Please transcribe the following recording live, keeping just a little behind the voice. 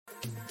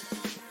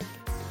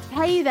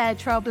Hey there,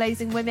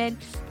 trailblazing women.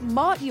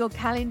 Mark your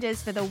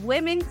calendars for the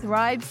Women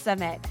Thrive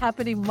Summit,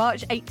 happening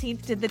March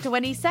 18th to the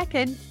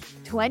 22nd,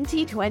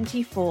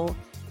 2024.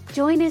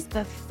 Join us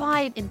for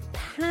 5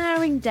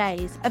 empowering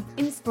days of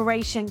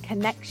inspiration,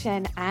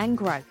 connection, and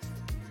growth.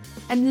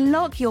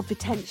 Unlock your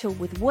potential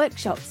with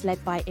workshops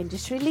led by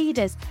industry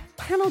leaders,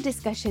 panel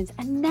discussions,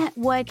 and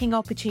networking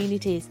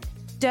opportunities.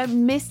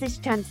 Don't miss this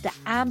chance to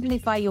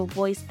amplify your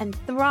voice and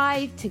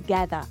thrive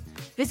together.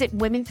 Visit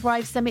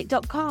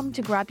WomenThriveSummit.com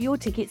to grab your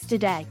tickets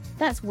today.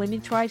 That's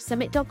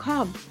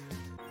WomenThriveSummit.com.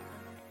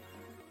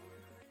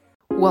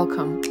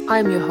 Welcome.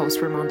 I'm your host,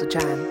 Ramonda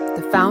Jan,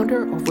 the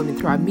founder of Women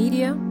Thrive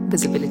Media,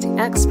 visibility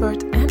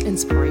expert, and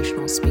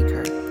inspirational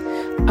speaker.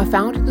 I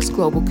founded this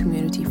global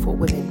community for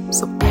women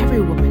so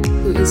every woman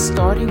who is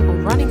starting or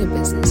running a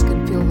business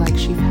can feel like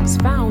she has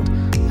found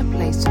a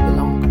place to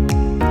belong.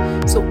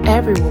 So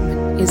every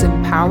woman is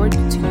empowered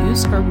to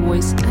use her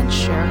voice and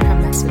share her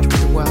message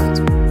with the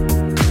world.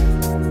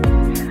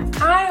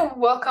 Hi, and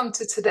welcome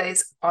to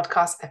today's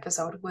podcast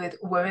episode with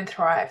Women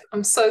Thrive.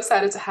 I'm so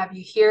excited to have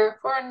you here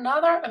for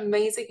another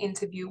amazing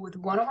interview with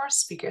one of our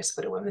speakers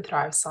for the Women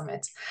Thrive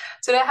Summit.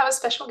 Today I have a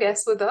special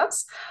guest with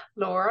us,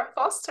 Laura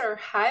Foster.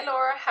 Hi,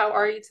 Laura. How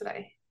are you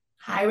today?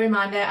 Hi,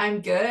 Ramonda.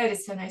 I'm good.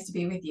 It's so nice to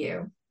be with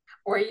you.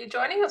 Where are you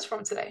joining us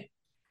from today?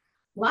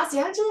 Los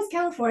Angeles,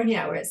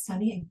 California, where it's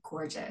sunny and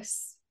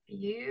gorgeous.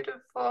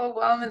 Beautiful.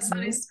 Well, I'm in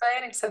sunny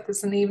Spain, except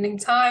it's an evening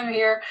time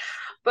here.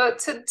 But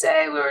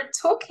today we were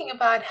talking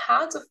about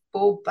how to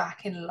fall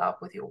back in love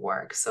with your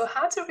work. So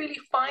how to really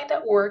find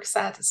that work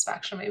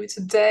satisfaction. Maybe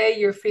today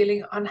you're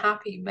feeling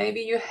unhappy. Maybe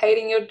you're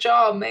hating your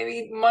job.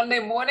 Maybe Monday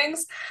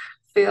mornings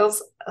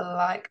feels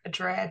like a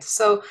dread.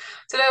 So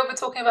today we'll be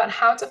talking about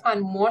how to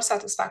find more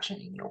satisfaction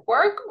in your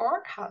work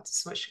or how to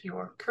switch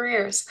your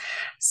careers.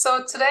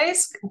 So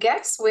today's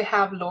guest, we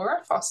have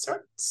Laura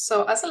Foster.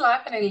 So as a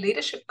life and a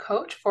leadership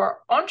coach for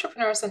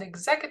entrepreneurs and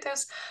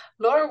executives,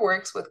 Laura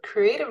works with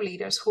creative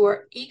leaders who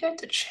are eager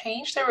to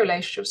change their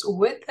relationships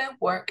with their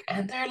work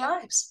and their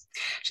lives.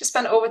 She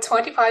spent over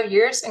 25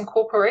 years in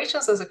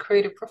corporations as a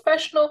creative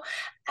professional,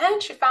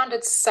 and she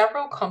founded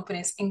several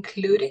companies,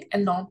 including a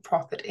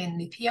nonprofit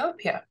in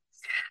Ethiopia.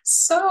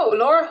 So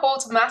Laura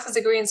holds a master's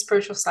degree in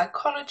spiritual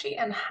psychology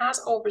and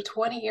has over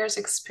 20 years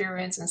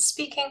experience in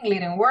speaking,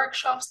 leading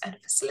workshops, and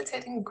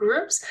facilitating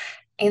groups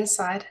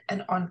inside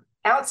and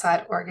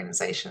outside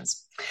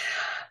organizations.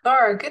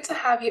 Laura, good to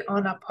have you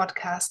on our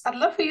podcast. I'd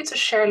love for you to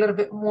share a little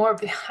bit more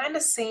behind the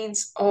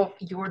scenes of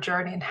your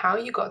journey and how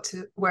you got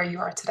to where you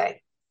are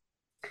today.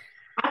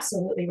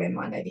 Absolutely,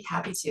 Raymond. I'd be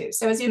happy to.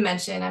 So as you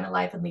mentioned, I'm a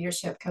life and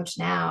leadership coach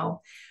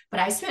now, but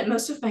I spent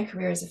most of my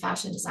career as a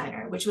fashion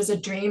designer, which was a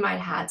dream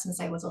I'd had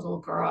since I was a little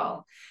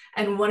girl.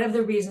 And one of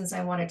the reasons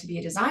I wanted to be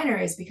a designer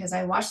is because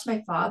I watched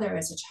my father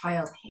as a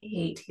child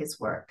hate his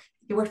work.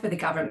 He worked for the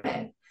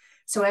government.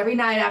 So every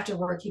night after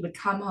work, he would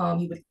come home,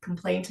 he would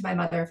complain to my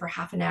mother for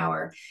half an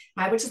hour.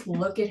 I would just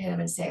look at him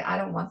and say, I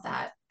don't want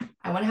that.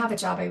 I want to have a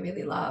job I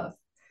really love.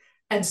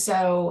 And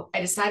so I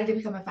decided to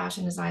become a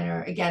fashion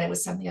designer. Again, it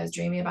was something I was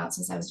dreaming about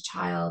since I was a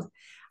child.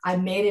 I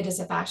made it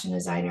as a fashion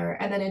designer.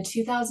 And then in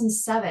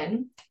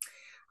 2007,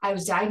 I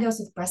was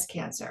diagnosed with breast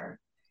cancer.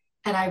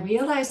 And I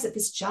realized that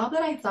this job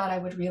that I thought I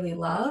would really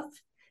love,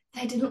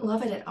 I didn't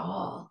love it at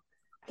all.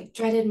 I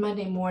dreaded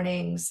Monday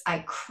mornings.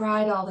 I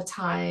cried all the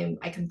time.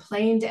 I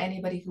complained to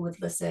anybody who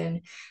would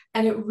listen.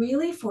 And it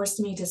really forced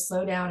me to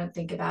slow down and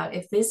think about,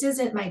 if this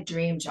isn't my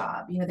dream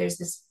job, there's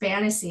this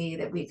fantasy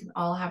that we can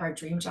all have our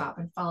dream job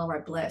and follow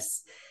our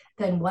bliss,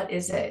 then what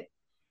is it?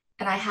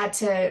 And I had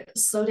to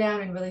slow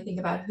down and really think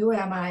about, who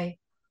am I?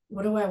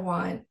 What do I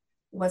want?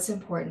 What's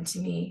important to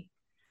me?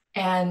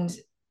 And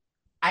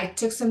I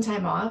took some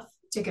time off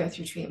to go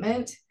through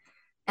treatment.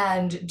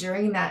 And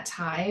during that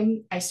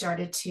time, I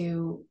started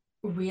to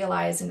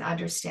realize and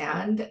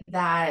understand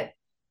that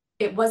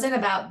it wasn't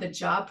about the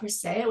job per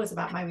se. It was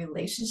about my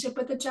relationship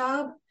with the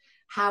job,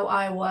 how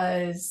I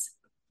was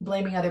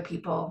blaming other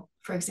people,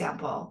 for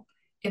example,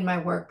 in my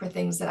work for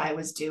things that I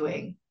was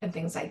doing and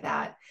things like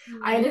that.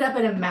 Mm-hmm. I ended up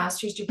in a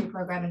master's degree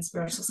program in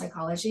spiritual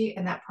psychology,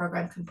 and that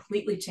program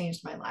completely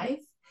changed my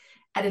life.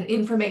 At an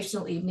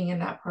informational evening in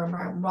that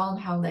program, Ron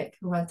Helnick,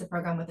 who runs the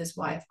program with his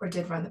wife, or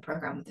did run the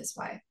program with his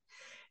wife,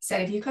 said,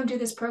 if you come do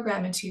this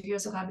program in 2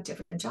 years, you'll have a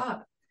different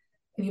job.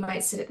 And you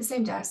might sit at the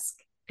same desk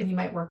and you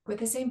might work with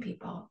the same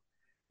people,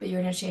 but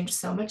you're going to change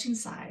so much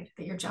inside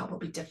that your job will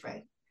be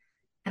different.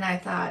 And I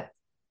thought,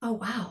 oh,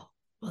 wow,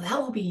 well, that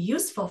will be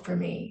useful for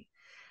me.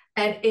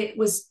 And it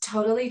was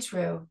totally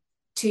true.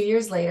 2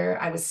 years later,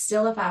 I was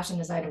still a fashion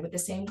designer with the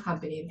same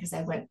company because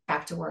I went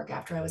back to work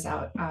after I was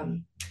out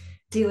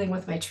dealing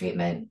with my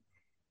treatment.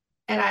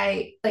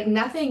 And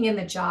nothing in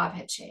the job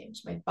had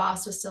changed. My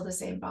boss was still the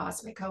same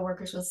boss. My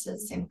coworkers were still the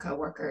same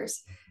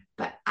coworkers,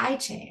 but I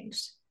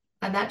changed.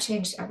 And that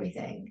changed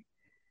everything.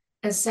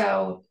 And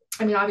so,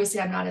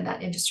 obviously I'm not in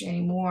that industry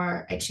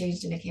anymore. I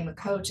changed and became a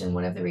coach. And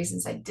one of the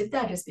reasons I did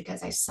that is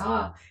because I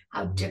saw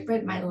how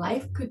different my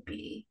life could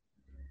be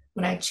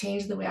when I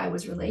changed the way I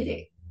was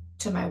relating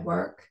to my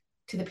work,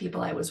 to the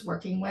people I was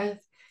working with,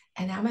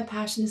 And now my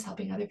passion is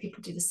helping other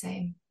people do the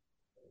same.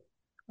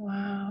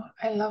 Wow,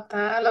 I love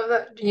that. I love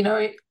that,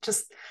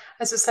 just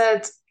as you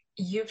said,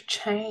 you've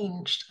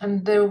changed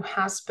and there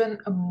has been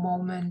a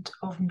moment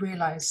of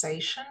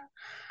realization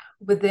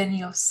within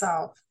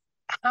yourself.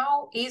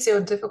 How easy or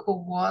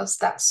difficult was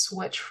that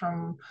switch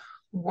from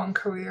one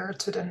career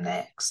to the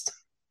next?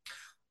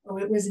 Oh,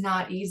 it was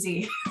not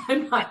easy.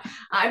 I'm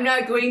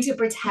not going to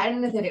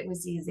pretend that it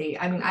was easy.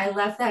 I mean, I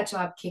left that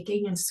job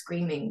kicking and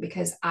screaming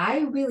because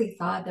I really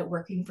thought that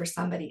working for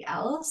somebody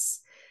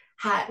else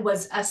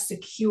was a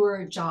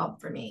secure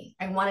job for me.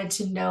 I wanted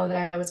to know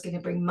that I was going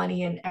to bring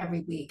money in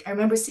every week. I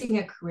remember seeing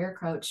a career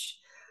coach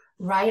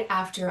right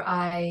after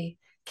I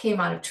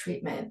came out of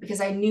treatment because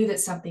I knew that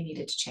something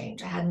needed to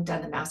change. I hadn't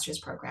done the master's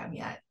program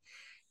yet.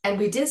 And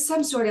we did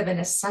some sort of an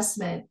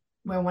assessment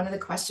where one of the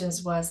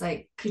questions was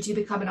like, could you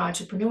become an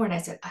entrepreneur? And I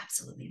said,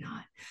 absolutely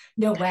not.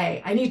 No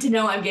way. I need to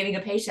know I'm getting a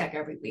paycheck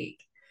every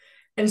week.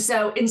 And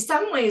so in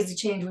some ways, the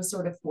change was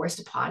sort of forced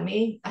upon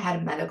me. I had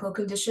a medical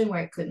condition where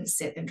I couldn't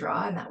sit and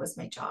draw, and that was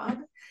my job.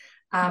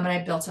 And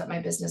I built up my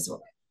business,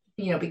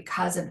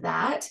 because of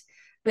that.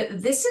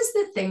 But this is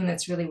the thing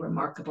that's really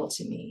remarkable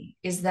to me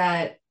is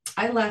that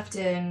I left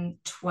in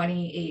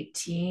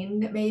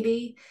 2018,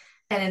 maybe.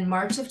 And in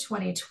March of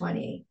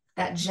 2020,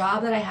 that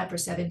job that I had for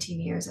 17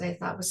 years that I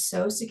thought was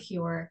so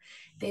secure,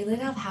 they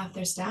laid off half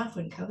their staff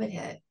when COVID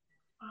hit.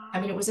 I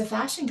mean, it was a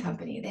fashion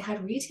company. They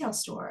had retail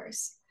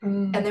stores.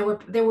 And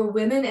there were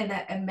women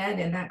and men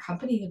in that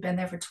company who'd been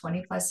there for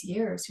 20 plus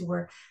years who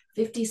were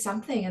 50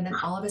 something and then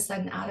all of a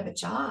sudden out of a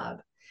job.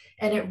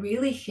 And it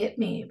really hit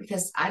me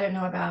because I don't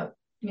know about,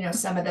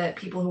 some of the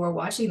people who are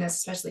watching this,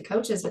 especially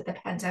coaches, but the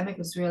pandemic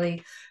was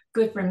really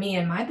good for me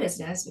and my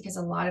business because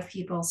a lot of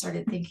people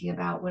started thinking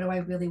about what do I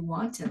really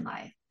want in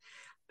life?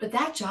 But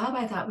that job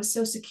I thought was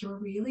so secure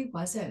really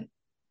wasn't.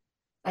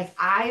 Like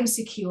I'm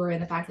secure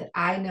in the fact that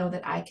I know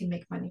that I can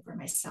make money for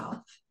myself.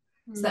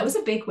 So that was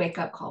a big wake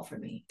up call for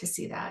me to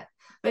see that.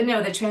 But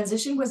no, the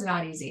transition was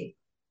not easy,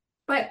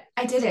 but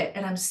I did it.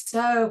 And I'm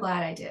so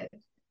glad I did.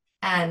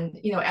 And,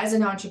 as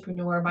an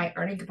entrepreneur, my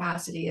earning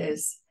capacity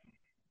is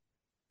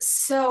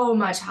so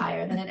much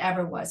higher than it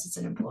ever was as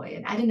an employee.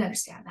 And I didn't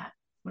understand that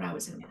when I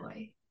was an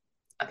employee.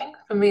 I think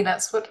for me,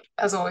 that's what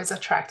has always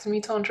attracted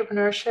me to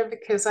entrepreneurship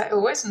because I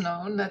always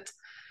known that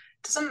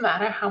it doesn't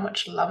matter how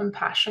much love and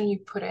passion you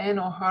put in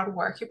or hard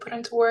work you put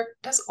into work,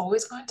 there's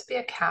always going to be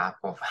a cap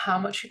of how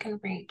much you can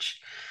reach.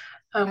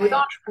 With Right.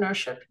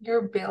 entrepreneurship,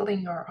 you're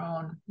building your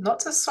own. Not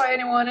to sway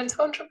anyone into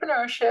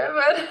entrepreneurship,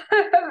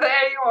 but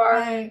there you are.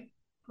 Right.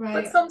 But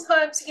Right.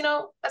 sometimes,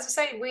 as I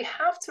say, we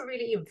have to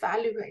really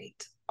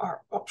evaluate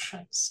our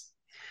options.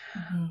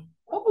 Mhm.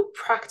 What would be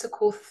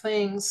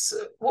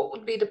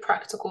the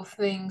practical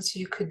things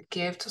you could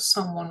give to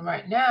someone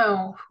right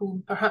now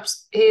who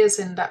perhaps is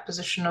in that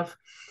position of,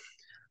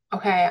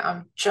 okay,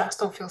 I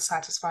just don't feel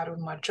satisfied with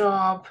my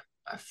job.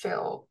 I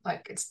feel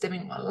like it's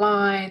dimming my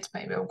light.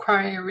 Maybe I'm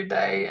crying every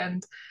day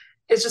and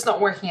it's just not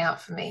working out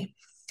for me.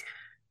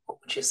 What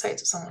would you say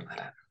to someone like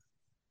that?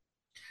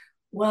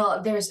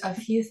 Well, there's a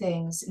few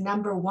things.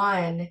 Number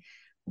one,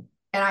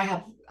 and I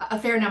have a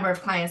fair number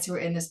of clients who are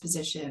in this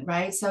position,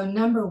 right? So,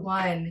 number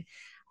one,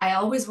 I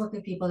always work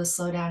with people to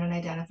slow down and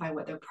identify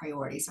what their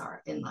priorities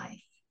are in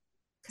life.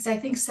 Because I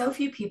think so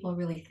few people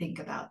really think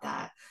about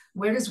that.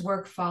 Where does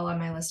work fall on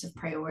my list of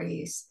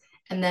priorities?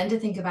 And then to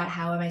think about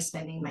how am I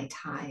spending my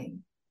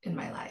time in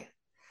my life?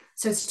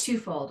 So it's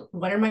twofold.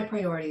 What are my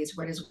priorities?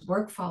 Where does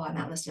work fall on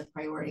that list of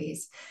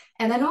priorities?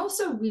 And then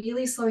also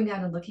really slowing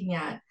down and looking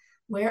at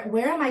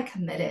where am I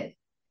committed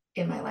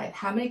in my life?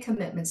 How many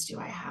commitments do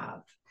I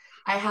have?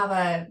 I have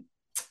a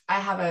I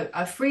have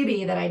a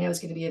freebie that I know is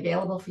going to be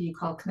available for you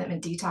called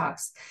Commitment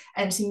Detox.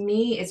 And to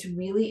me, it's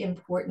really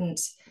important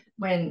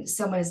when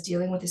someone is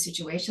dealing with a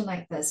situation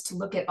like this to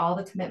look at all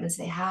the commitments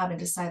they have and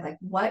decide like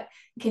what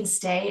can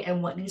stay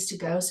and what needs to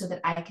go so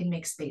that I can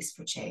make space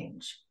for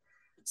change,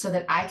 so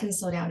that I can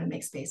slow down and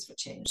make space for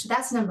change. So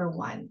that's number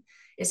one,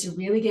 is to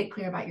really get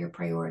clear about your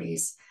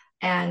priorities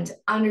and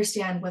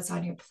understand what's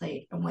on your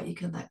plate and what you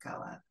can let go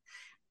of.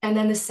 And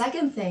then the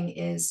second thing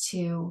is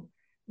to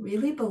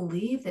really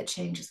believe that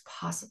change is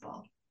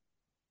possible.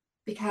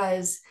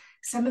 Because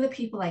some of the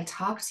people I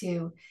talk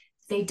to,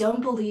 they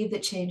don't believe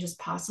that change is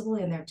possible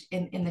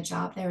in the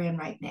job they're in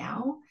right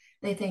now.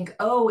 They think,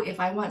 oh, if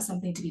I want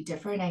something to be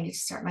different, I need to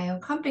start my own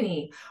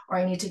company or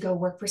I need to go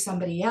work for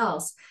somebody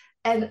else.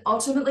 And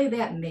ultimately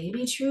that may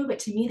be true, but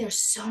to me, there's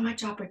so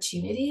much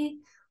opportunity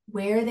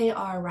where they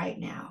are right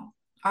now.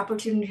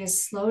 Opportunity to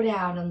slow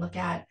down and look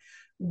at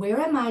where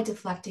am I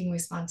deflecting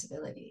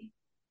responsibility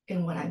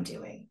in what I'm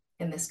doing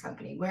in this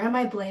company? Where am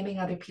I blaming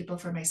other people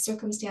for my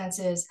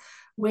circumstances?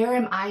 Where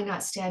am I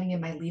not standing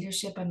in my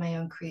leadership and my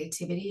own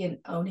creativity and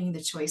owning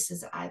the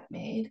choices that I've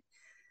made?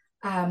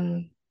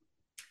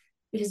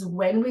 Because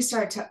when we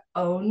start to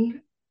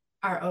own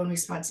our own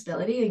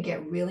responsibility and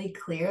get really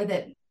clear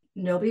that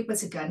nobody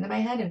puts a gun to my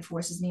head and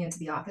forces me into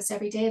the office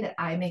every day, that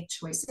I make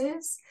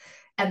choices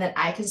and that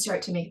I can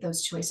start to make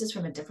those choices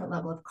from a different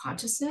level of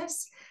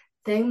consciousness,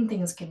 then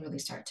things can really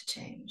start to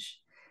change.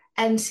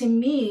 And to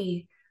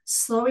me,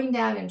 slowing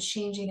down and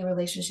changing the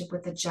relationship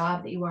with the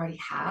job that you already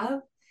have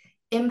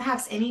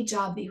impacts any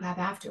job that you have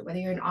after, whether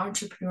you're an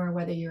entrepreneur,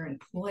 whether you're an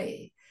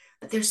employee.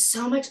 But there's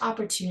so much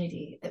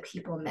opportunity that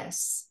people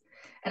miss.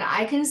 And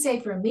I can say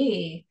for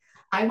me,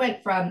 I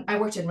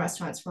worked in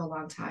restaurants for a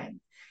long time.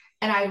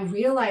 And I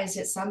realized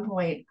at some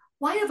point,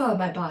 why have all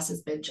my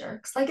bosses been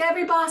jerks? Like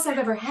every boss I've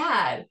ever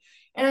had.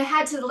 And I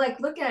had to like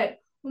look at,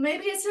 well,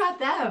 maybe it's not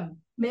them.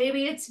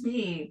 Maybe it's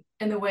me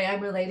and the way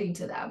I'm relating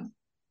to them.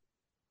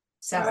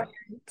 So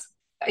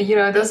Right. You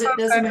know, those that's are what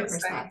I was those are going my to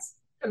first say. thoughts.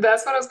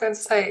 That's what I was going to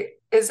say.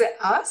 Is it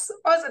us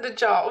or is it the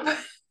job?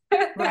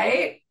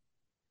 Right?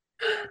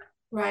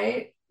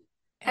 Right?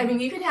 I Yeah. mean,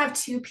 you can have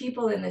two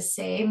people in the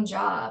same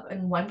job,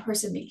 and one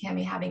person can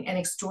be having an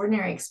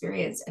extraordinary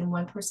experience, and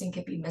one person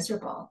could be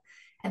miserable,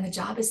 and the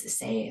job is the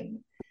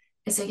same.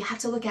 And so you have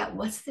to look at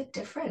what's the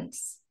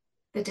difference.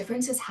 The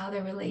difference is how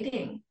they're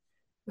relating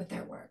with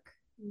their work.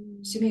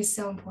 To me, is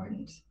so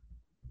important.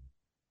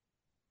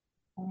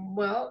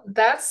 Well,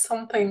 that's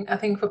something I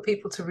think for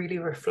people to really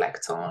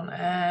reflect on.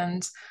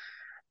 And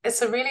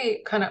it's a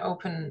really kind of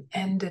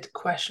open-ended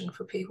question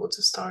for people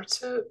to start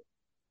to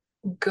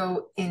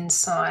go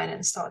inside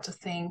and start to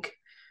think,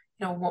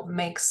 you know, what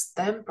makes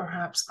them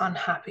perhaps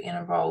unhappy in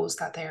the roles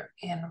that they're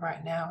in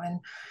right now. And,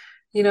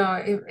 you know,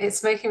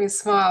 it's making me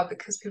smile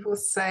because people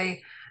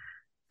say,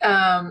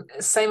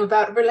 same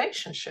about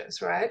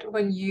relationships, right?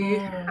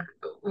 Mm,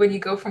 When you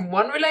go from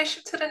one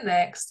relationship to the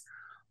next,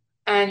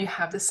 and you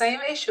have the same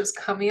issues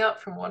coming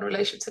up from one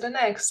relationship to the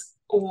next,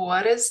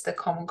 what is the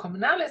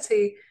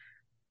commonality?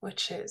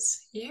 Which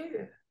is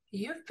you.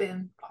 You've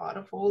been part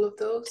of all of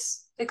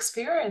those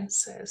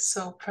experiences.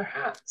 So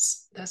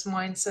perhaps there's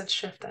mindset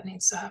shift that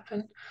needs to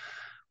happen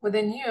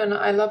within you. And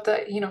I love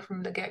that, you know,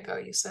 from the get-go,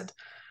 you said,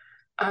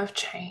 I've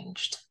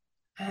changed.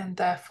 And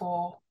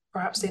therefore,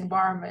 perhaps the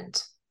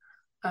environment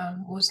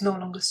was no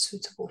longer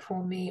suitable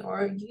for me,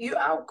 or you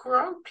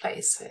outgrow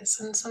places.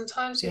 And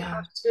sometimes you yeah.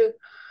 have to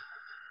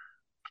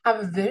have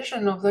a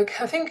vision of,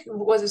 like, I think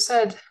what you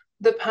said,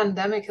 the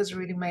pandemic has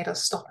really made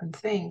us stop and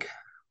think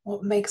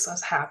what makes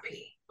us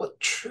happy, what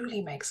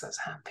truly makes us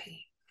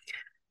happy.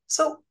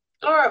 So,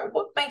 Laura,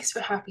 what makes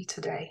you happy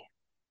today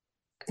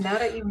now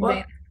that you've made Well,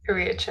 a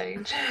career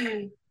change?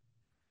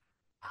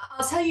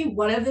 I'll tell you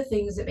one of the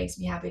things that makes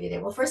me happy today.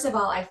 Well, first of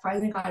all, I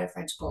finally got a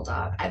French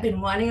bulldog. I've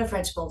been wanting a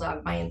French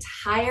bulldog my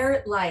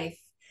entire life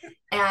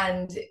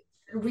and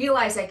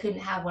realized I couldn't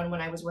have one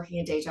when I was working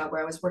a day job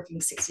where I was working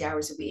 60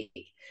 hours a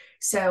week.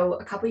 So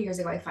a couple of years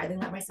ago, I finally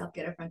let myself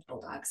get a French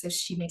bulldog. So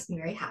she makes me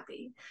very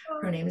happy.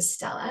 Her name is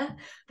Stella.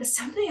 But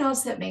something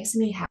else that makes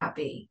me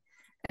happy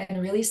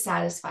and really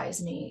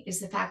satisfies me is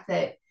the fact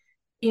that,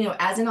 you know,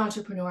 as an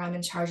entrepreneur, I'm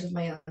in charge of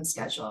my own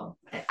schedule.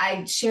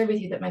 I shared with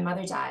you that my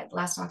mother died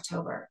last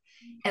October,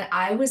 and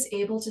I was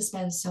able to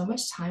spend so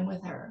much time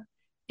with her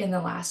in the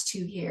last 2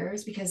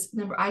 years because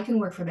remember, I can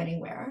work from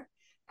anywhere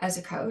as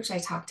a coach. I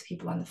talk to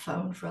people on the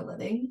phone for a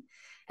living,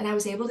 and I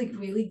was able to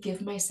really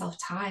give myself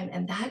time.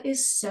 And that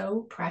is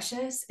so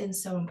precious and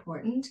so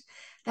important.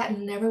 That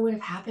never would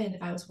have happened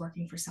if I was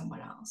working for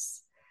someone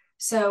else.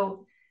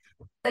 So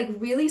like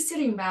really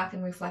sitting back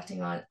and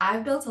reflecting on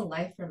I've built a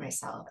life for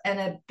myself and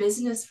a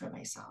business for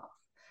myself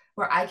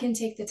where I can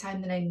take the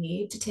time that I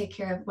need to take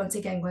care of, once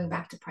again, going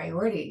back to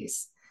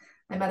priorities.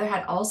 My mother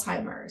had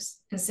Alzheimer's.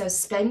 And so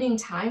spending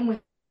time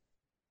with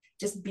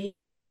just being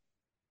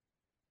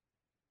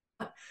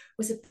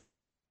was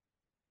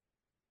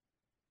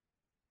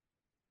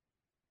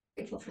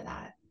grateful for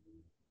that.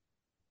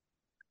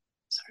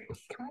 Sorry,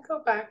 can we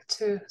go back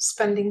to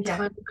spending Yeah.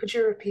 time? Could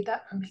you repeat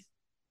that for me?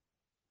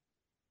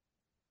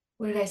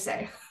 What did I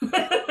say?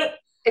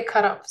 It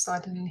cut up, so I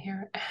didn't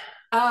hear it.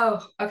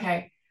 Oh,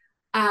 okay.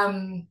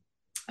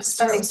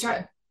 Spending Start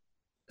time.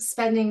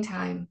 spending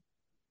time.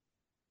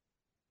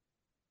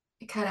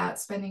 It cut out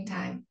spending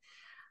time.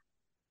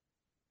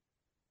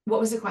 What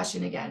was the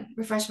question again?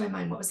 Refresh my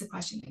mind. What was the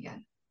question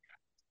again?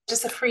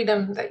 Just the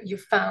freedom that you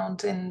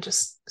found in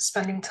just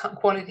spending time,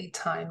 quality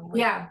time with.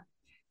 Yeah.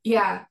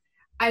 Yeah.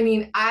 I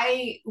mean,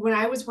 when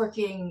I was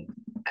working,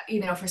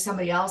 you know, for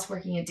somebody else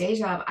working a day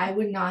job, I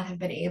would not have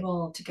been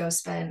able to go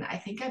spend, I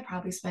think I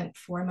probably spent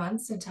 4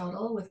 months in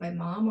total with my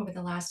mom over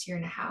the last year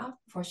and a half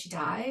before she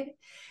died.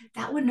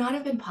 That would not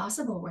have been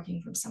possible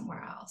working from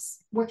somewhere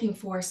else, working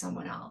for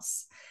someone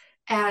else.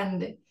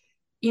 And,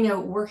 you know,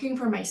 working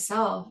for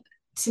myself,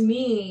 to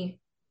me,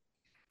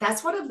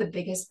 that's one of the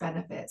biggest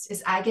benefits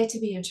is I get to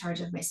be in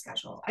charge of my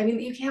schedule. I mean,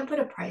 you can't put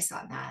a price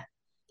on that.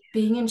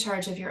 Being in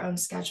charge of your own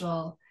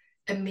schedule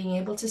and being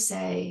able to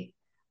say,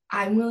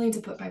 I'm willing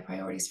to put my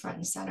priorities front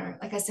and center.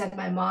 Like I said,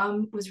 my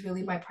mom was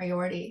really my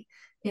priority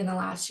in the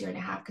last year and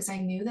a half because I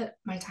knew that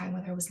my time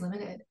with her was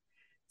limited.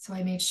 So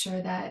I made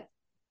sure that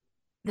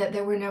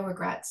there were no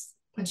regrets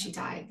when she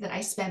died, that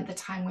I spent the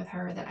time with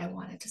her that I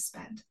wanted to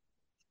spend.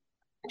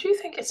 Do you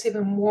think it's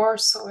even more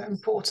so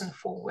important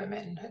for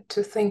women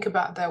to think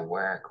about their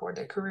work or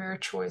their career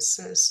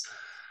choices?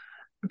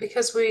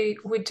 Because we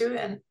do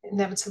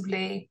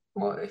inevitably,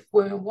 well, if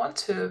women want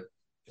to,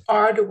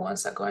 are the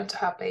ones that are going to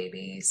have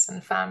babies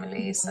and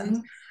families. And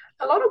Mhm.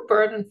 a lot of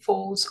burden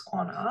falls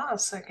on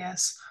us, I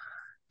guess,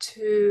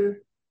 to,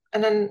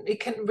 and then it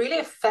can really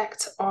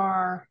affect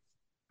our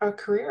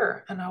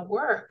career and our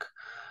work.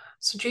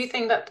 So do you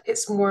think that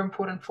it's more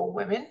important for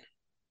women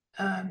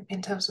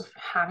in terms of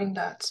having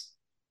that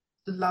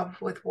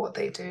love with what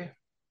they do?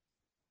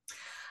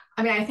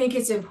 I mean, I think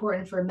it's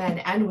important for men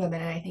and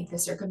women, and I think the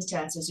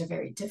circumstances are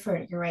very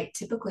different. You're right.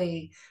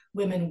 Typically,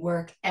 women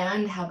work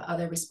and have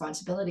other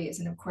responsibilities.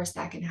 And of course,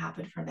 that can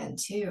happen for men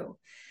too.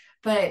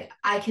 But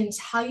I can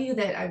tell you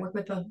that I work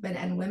with both men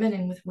and women.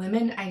 And with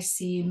women, I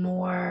see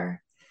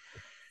more,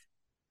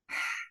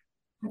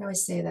 how do I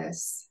say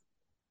this?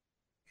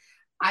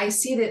 I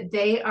see that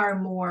they are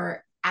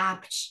more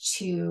apt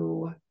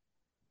to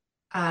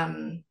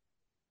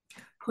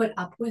put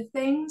up with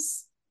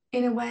things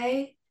in a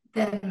way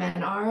than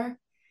men are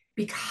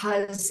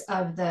because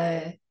of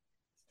the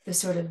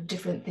sort of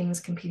different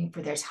things competing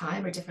for their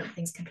time or different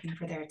things competing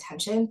for their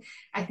attention.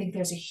 I think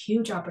there's a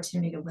huge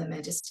opportunity to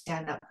women to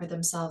stand up for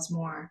themselves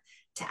more,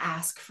 to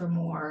ask for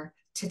more,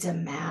 to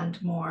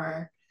demand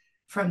more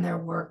from their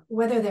work,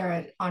 whether they're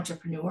an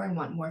entrepreneur and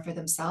want more for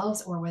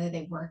themselves or whether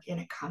they work in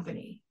a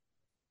company.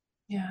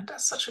 Yeah,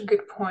 that's such a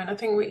good point. I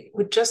think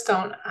we just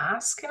don't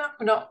ask enough.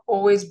 We're not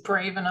always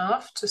brave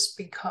enough to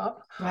speak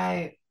up.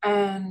 Right.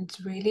 And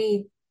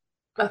really,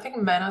 I think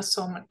men are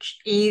so much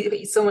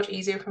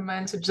easier for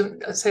men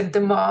to say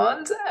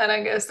demand, and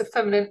I guess the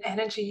feminine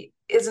energy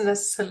isn't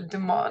necessarily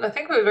demand. I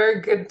think we're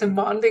very good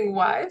demanding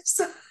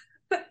wives,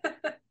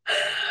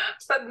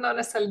 but not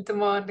necessarily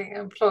demanding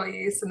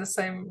employees in the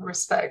same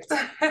respect.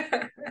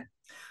 Well,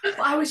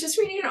 I was just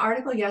reading an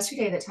article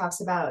yesterday that talks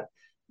about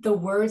the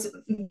words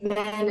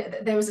men.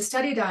 There was a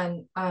study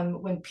done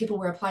when people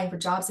were applying for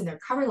jobs in their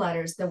cover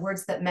letters, the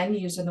words that men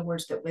used and the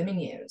words that women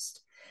used.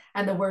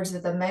 And the words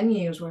that the men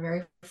used were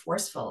very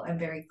forceful and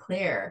very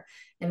clear,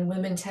 and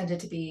women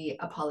tended to be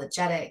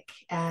apologetic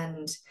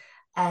and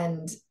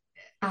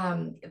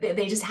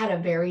they just had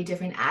a very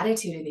different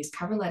attitude in these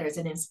cover letters.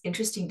 And it's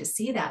interesting to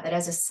see that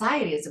as a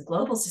society, as a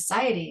global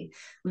society,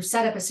 we've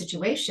set up a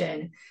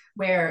situation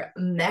where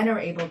men are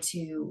able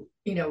to,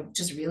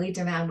 just really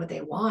demand what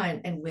they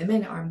want, and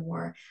women are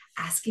more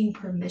asking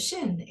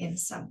permission in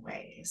some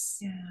ways.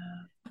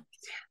 Yeah.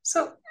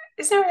 So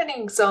is there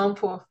any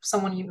example of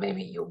someone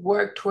you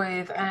worked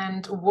with,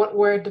 and what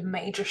were the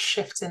major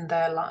shifts in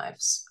their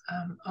lives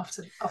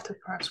after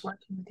perhaps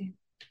working with you?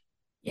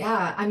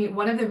 Yeah, I mean,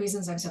 one of the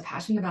reasons I'm so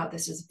passionate about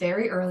this is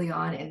very early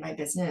on in my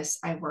business,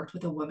 I worked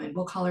with a woman,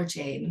 we'll call her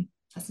Jane.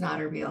 That's not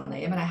her real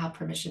name, and I have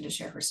permission to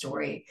share her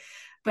story.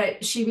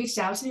 But she reached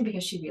out to me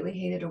because she really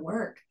hated her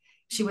work.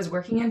 She was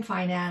working in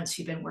finance.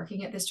 She'd been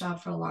working at this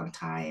job for a long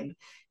time.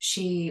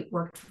 She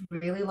worked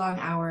really long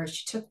hours.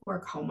 She took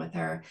work home with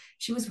her.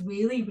 She was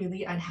really,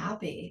 really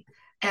unhappy.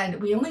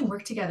 And we only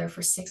worked together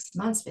for 6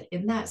 months, but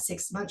in that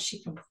 6 months,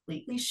 she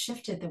completely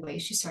shifted the way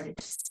she started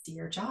to see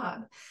her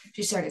job.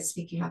 She started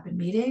speaking up in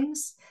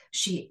meetings.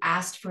 She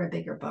asked for a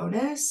bigger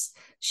bonus.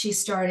 She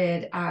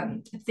started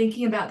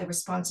thinking about the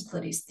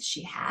responsibilities that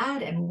she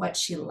had and what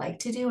she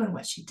liked to do and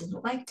what she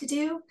didn't like to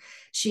do.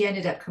 She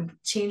ended up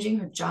changing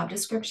her job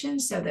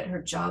description so that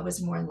her job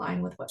was more in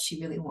line with what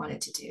she really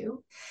wanted to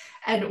do.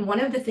 And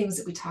one of the things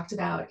that we talked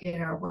about in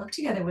our work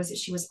together was that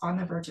she was on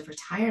the verge of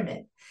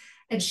retirement.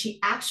 And she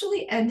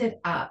actually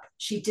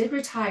she did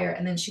retire,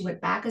 and then she went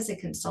back as a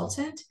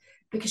consultant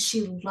because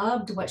she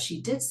loved what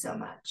she did so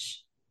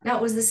much. Now,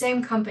 it was the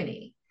same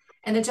company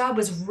and the job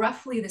was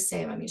roughly the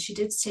same. I mean, she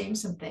did change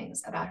some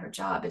things about her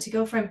job, but to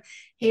go from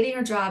hating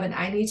her job and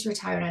I need to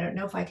retire and I don't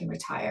know if I can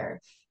retire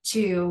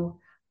to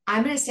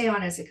I'm going to stay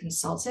on as a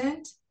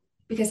consultant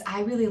because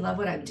I really love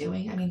what I'm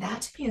doing. I mean,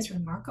 that to me is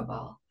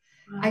remarkable.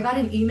 Wow. I got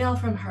an email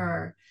from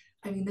her.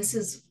 I mean, this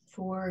is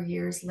 4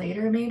 years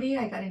later, maybe.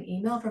 I got an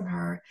email from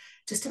her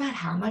just about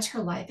how much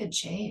her life had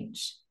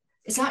changed.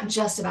 It's not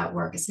just about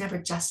work. It's never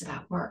just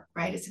about work,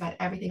 right? It's about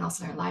everything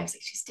else in our lives.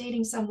 Like she's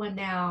dating someone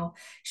now.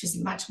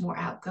 She's much more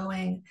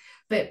outgoing.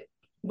 But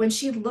when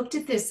she looked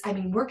at this, I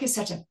mean, work is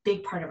such a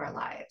big part of our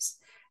lives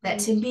that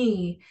to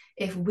me,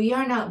 if we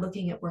are not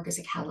looking at work as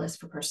a catalyst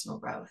for personal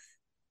growth,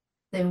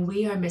 then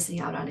we are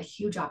missing out on a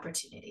huge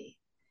opportunity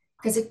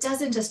because it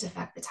doesn't just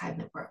affect the time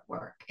that we're at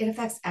work. It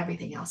affects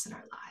everything else in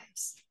our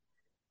lives.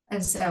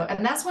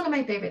 And that's one of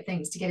my favorite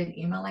things, to get an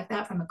email like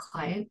that from a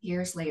client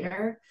years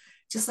later,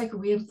 just like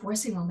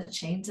reinforcing all the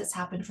change that's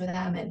happened for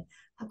them and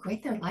how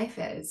great their life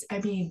is. I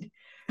mean,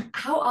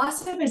 how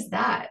awesome is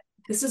that?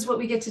 This is what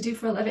we get to do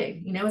for a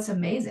living. It's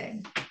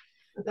amazing.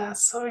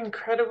 That's so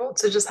incredible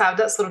to just have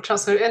that sort of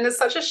transfer. And it's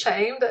such a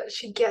shame that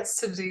she gets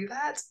to do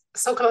that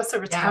so close to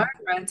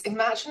retirement. Yeah.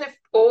 Imagine if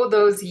all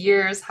those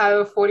years,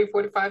 how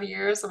 45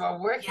 years of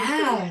our working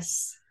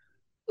yes.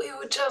 we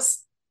would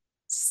just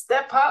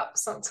step up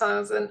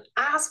sometimes and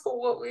ask for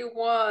what we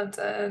want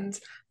and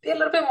be a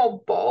little bit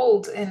more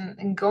bold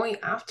in going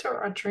after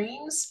our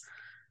dreams.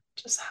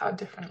 Just how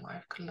different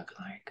life could look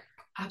like.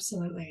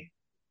 Absolutely.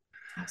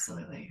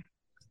 Absolutely.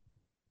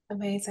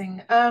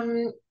 Amazing.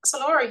 So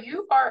Laura,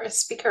 you are a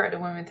speaker at the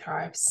Women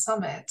Thrive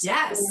Summit.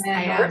 Yes,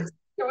 I am.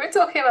 We're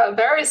talking about a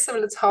very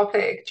similar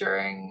topic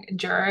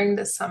during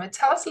the summit.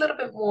 Tell us a little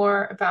bit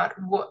more about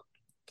what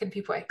can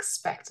people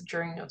expect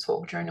during your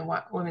talk during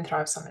the Women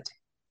Thrive Summit.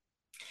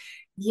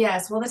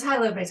 Yes, well, the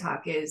title of my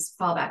talk is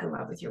Fall Back in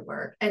Love with Your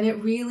Work. And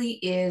it really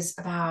is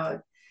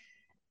about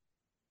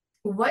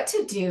what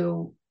to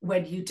do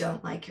when you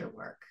don't like your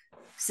work.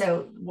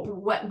 So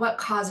what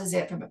causes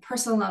it from a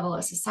personal level,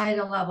 a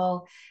societal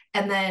level,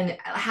 and then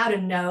how to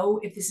know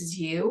if this is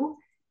you,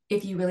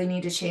 if you really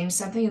need to change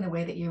something in the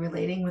way that you're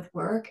relating with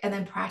work, and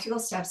then practical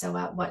steps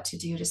about what to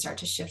do to start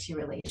to shift your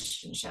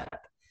relationship.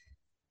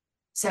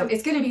 So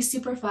it's going to be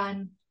super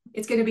fun.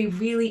 It's going to be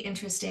really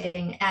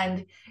interesting.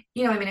 And,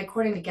 I mean,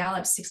 according to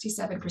Gallup,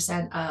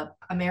 67% of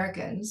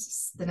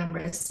Americans, the number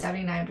is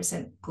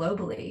 79%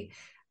 globally,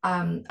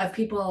 of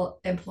people,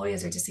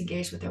 employees are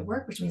disengaged with their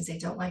work, which means they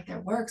don't like their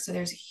work. So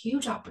there's a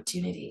huge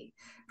opportunity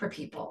for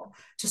people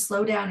to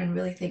slow down and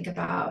really think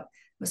about,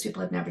 most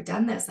people have never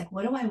done this. Like,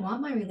 what do I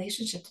want my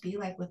relationship to be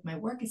like with my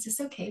work? Is this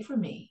okay for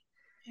me?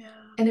 Yeah.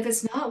 And if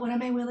it's not, what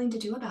am I willing to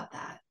do about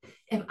that?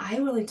 Am I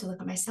willing to look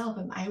at myself?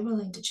 Am I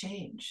willing to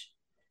change?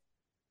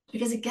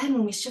 Because again,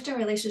 when we shift our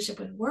relationship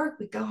with work,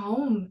 we go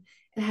home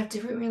and have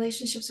different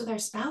relationships with our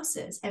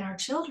spouses and our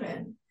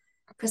children,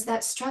 because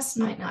that stress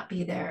might not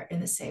be there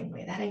in the same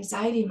way. That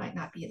anxiety might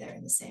not be there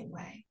in the same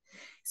way.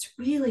 It's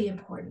really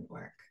important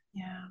work.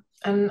 Yeah.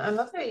 And I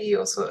love that you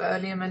also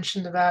earlier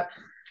mentioned about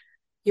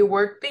your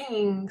work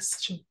being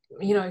such a,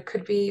 it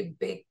could be a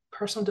big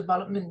personal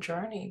development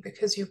journey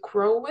because you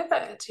grow with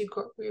it,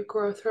 you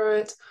grow through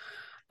it.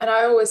 And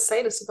I always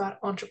say this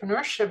about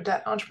entrepreneurship,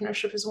 that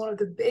entrepreneurship is one of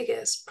the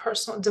biggest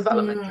personal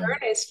development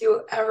journeys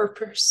you'll ever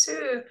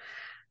pursue.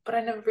 But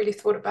I never really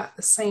thought about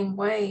the same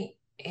way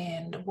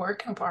in the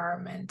work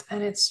environment.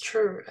 And it's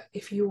true,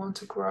 if you want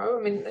to grow,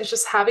 I mean, it's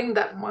just having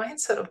that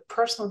mindset of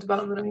personal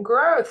development and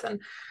growth.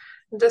 And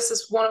this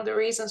is one of the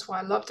reasons why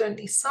I love doing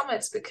these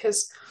summits,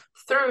 because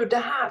through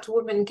that,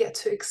 women get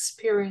to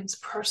experience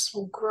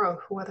personal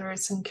growth, whether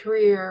it's in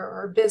career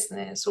or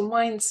business or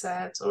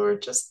mindset or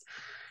just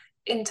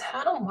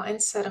internal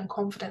mindset and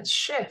confidence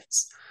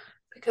shifts,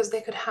 because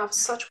they could have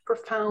such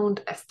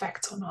profound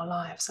effects on our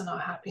lives and our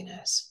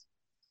happiness.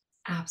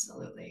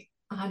 Absolutely.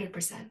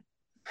 100%.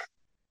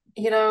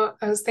 I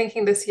was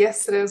thinking this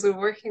yesterday as we were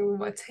working with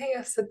my team.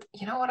 I said,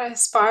 you know what I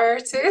aspire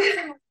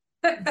to?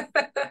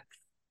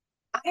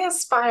 I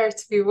aspire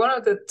to be one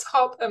of the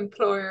top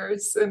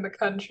employers in the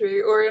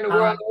country or in the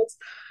world.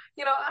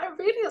 I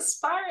really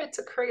aspire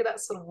to create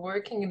that sort of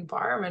working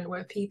environment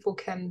where people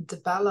can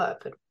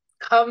develop and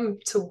come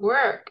to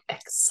work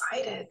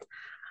excited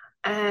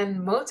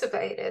and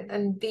motivated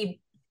and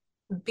be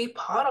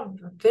part of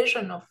the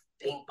vision of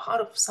being part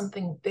of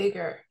something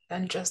bigger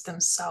than just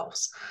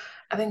themselves.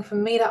 I think for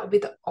me, that would be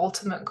the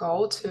ultimate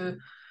goal, to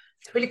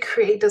really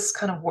create this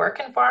kind of work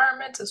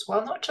environment as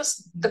well, not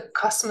just the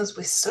customers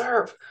we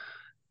serve,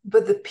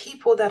 but the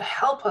people that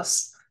help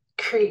us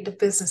create the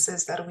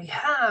businesses that we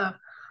have.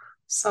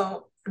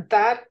 So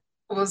that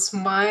was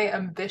my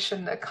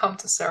ambition that come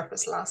to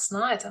surface last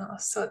night. And I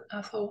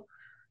thought,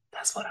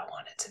 that's what I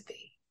want it to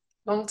be.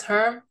 Long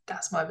term,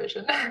 that's my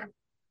vision.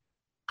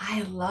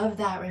 I love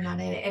that,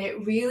 Renata. And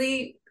it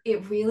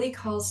really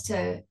calls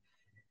to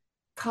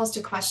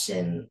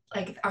question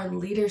like our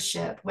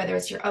leadership, whether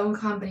it's your own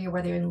company or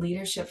whether you're in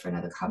leadership for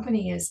another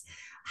company, is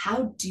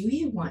how do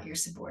you want your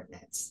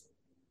subordinates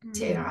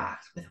to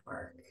interact with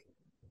work?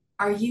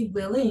 Are you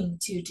willing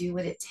to do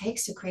what it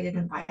takes to create an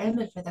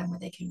environment for them where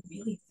they can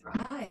really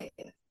thrive?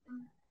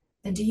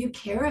 And do you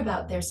care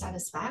about their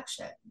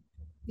satisfaction?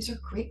 These are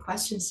great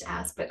questions to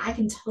ask, but I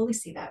can totally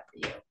see that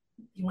for you.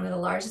 You're one of the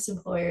largest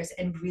employers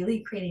and really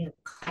creating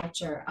a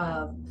culture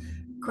of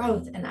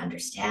growth and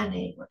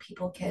understanding where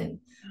people can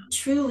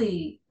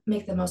truly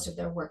make the most of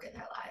their work in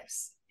their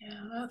lives.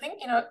 Yeah, I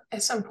think,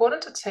 it's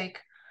important to take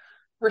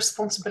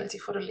responsibility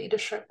for the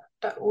leadership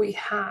that we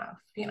have.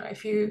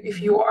 If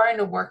you are in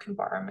a work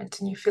environment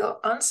and you feel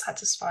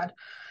unsatisfied,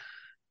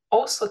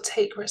 also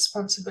take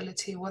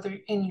responsibility, whether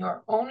in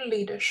your own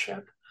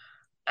leadership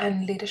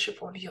and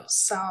leadership of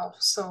yourself.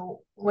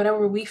 So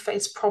whenever we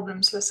face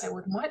problems, let's say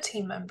with my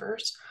team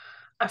members,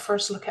 I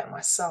first look at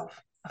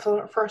myself. I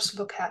first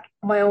look at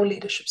my own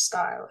leadership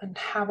style, and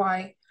have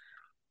I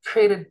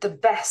created the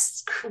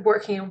best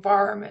working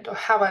environment, or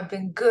have I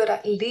been good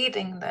at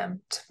leading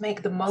them to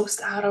make the most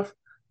out of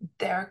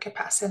their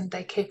capacity and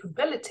their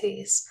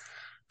capabilities?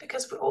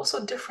 Because we're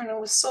also different and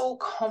we're so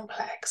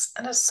complex,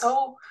 and there's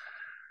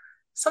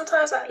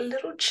sometimes that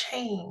little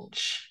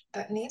change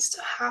that needs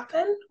to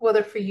happen,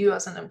 whether for you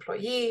as an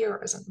employee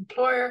or as an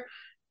employer,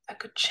 that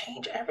could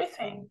change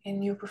everything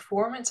in your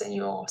performance and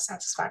your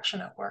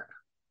satisfaction at work.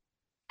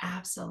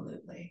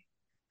 Absolutely.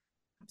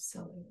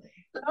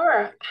 Absolutely.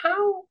 Laura,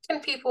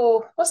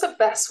 what's the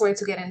best way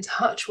to get in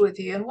touch with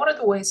you, and what are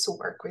the ways to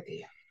work with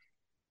you?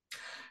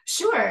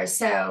 Sure.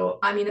 So,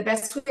 I mean, the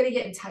best way to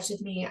get in touch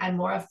with me, I'm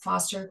more of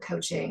foster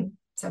coaching.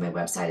 So my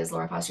website is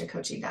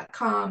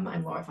laurafostercoaching.com.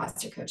 I'm Laura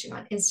Foster Coaching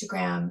on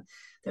Instagram.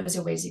 Those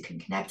are ways you can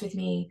connect with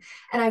me.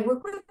 And I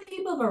work with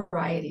people a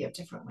variety of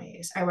different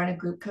ways. I run a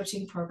group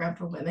coaching program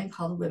for women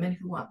called Women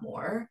Who Want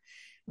More,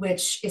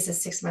 which is a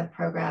 6-month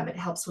program. It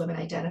helps women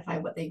identify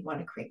what they want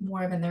to create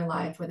more of in their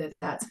life, whether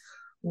that's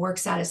work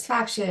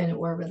satisfaction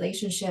or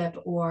relationship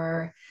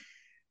or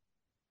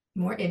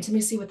more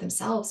intimacy with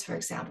themselves, for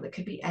example. It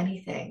could be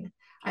anything.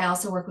 I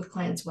also work with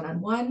clients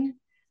one-on-one,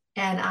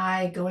 and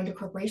I go into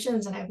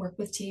corporations and I work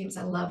with teams.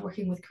 I love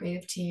working with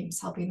creative teams,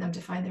 helping them to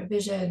find their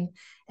vision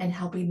and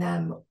helping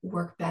them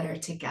work better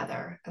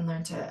together and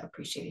learn to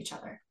appreciate each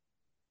other.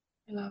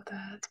 I love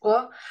that.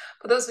 Well,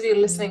 for those of you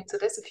listening to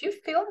this, if you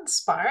feel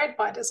inspired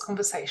by this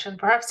conversation,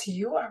 perhaps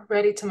you are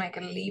ready to make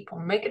a leap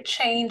or make a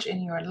change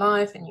in your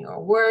life, in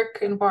your work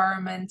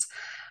environment,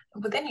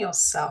 within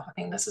yourself. I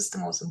think this is the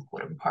most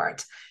important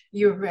part.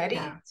 You're ready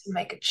to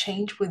make a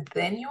change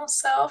within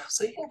yourself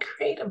so you can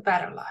create a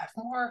better life,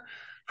 more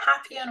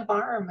happy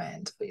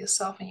environment for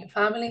yourself and your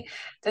family.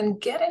 Then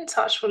get in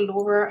touch with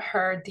Laura.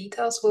 Her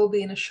details will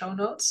be in the show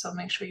notes, so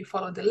make sure you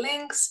follow the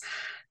links.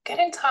 Get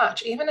in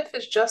touch, even if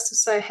it's just to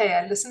say, hey,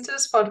 I listened to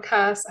this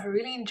podcast, I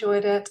really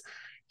enjoyed it.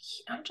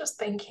 I'm just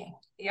thinking,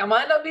 I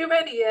might not be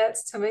ready yet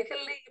to make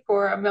a leap,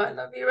 or I might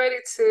not be ready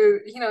to,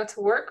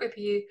 to work with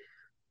you,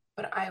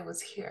 but I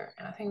was here.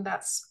 And I think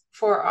that's,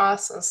 for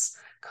us as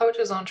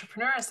coaches,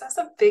 entrepreneurs, that's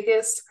the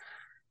biggest,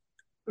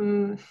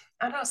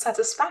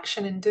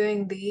 satisfaction in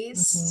doing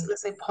these,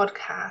 let's say,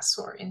 podcasts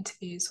or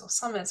interviews or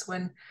summits,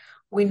 when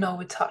we know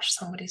we touched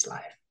somebody's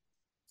life.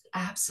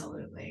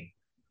 Absolutely.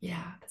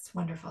 Yeah, that's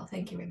wonderful.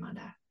 Thank you,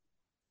 Raymonda.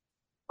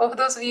 Well, for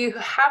those of you who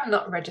have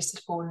not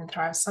registered for Women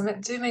Thrive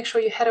Summit, do make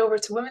sure you head over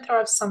to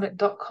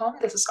womentthrivesummit.com.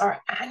 This is our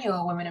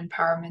annual women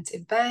empowerment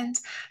event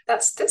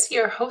that's this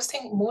year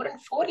hosting more than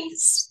 40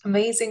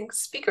 amazing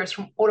speakers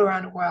from all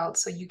around the world.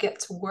 So you get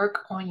to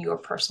work on your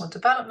personal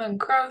development,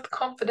 growth,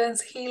 confidence,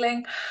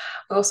 healing.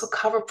 We also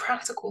cover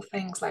practical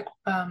things like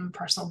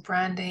personal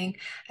branding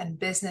and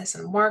business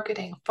and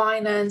marketing,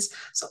 finance.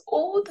 So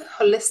all the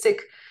holistic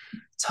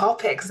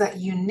topics that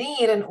you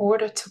need in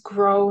order to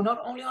grow,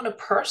 not only on a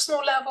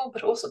personal level,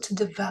 but also to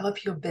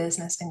develop your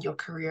business and your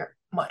career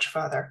much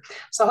further.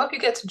 So I hope you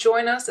get to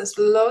join us. There's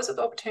loads of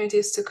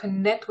opportunities to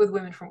connect with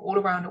women from all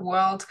around the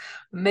world,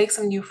 make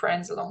some new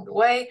friends along the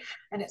way.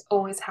 And it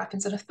always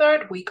happens in the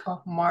 3rd week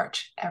of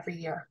March every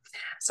year.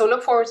 So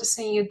look forward to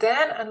seeing you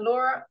then. And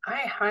Laura, I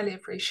highly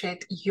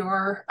appreciate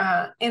your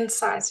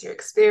insights, your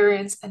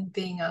experience, and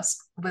being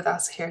with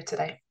us here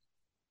today.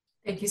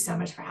 Thank you so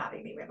much for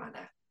having me,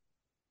 Raymonda.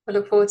 We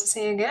look forward to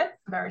seeing you again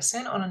very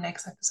soon on the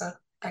next episode.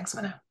 Thanks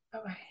for now.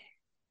 Bye-bye.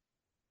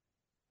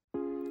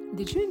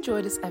 Did you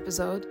enjoy this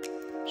episode?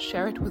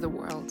 Share it with the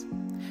world.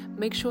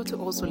 Make sure to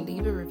also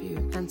leave a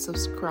review and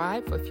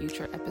subscribe for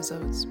future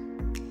episodes.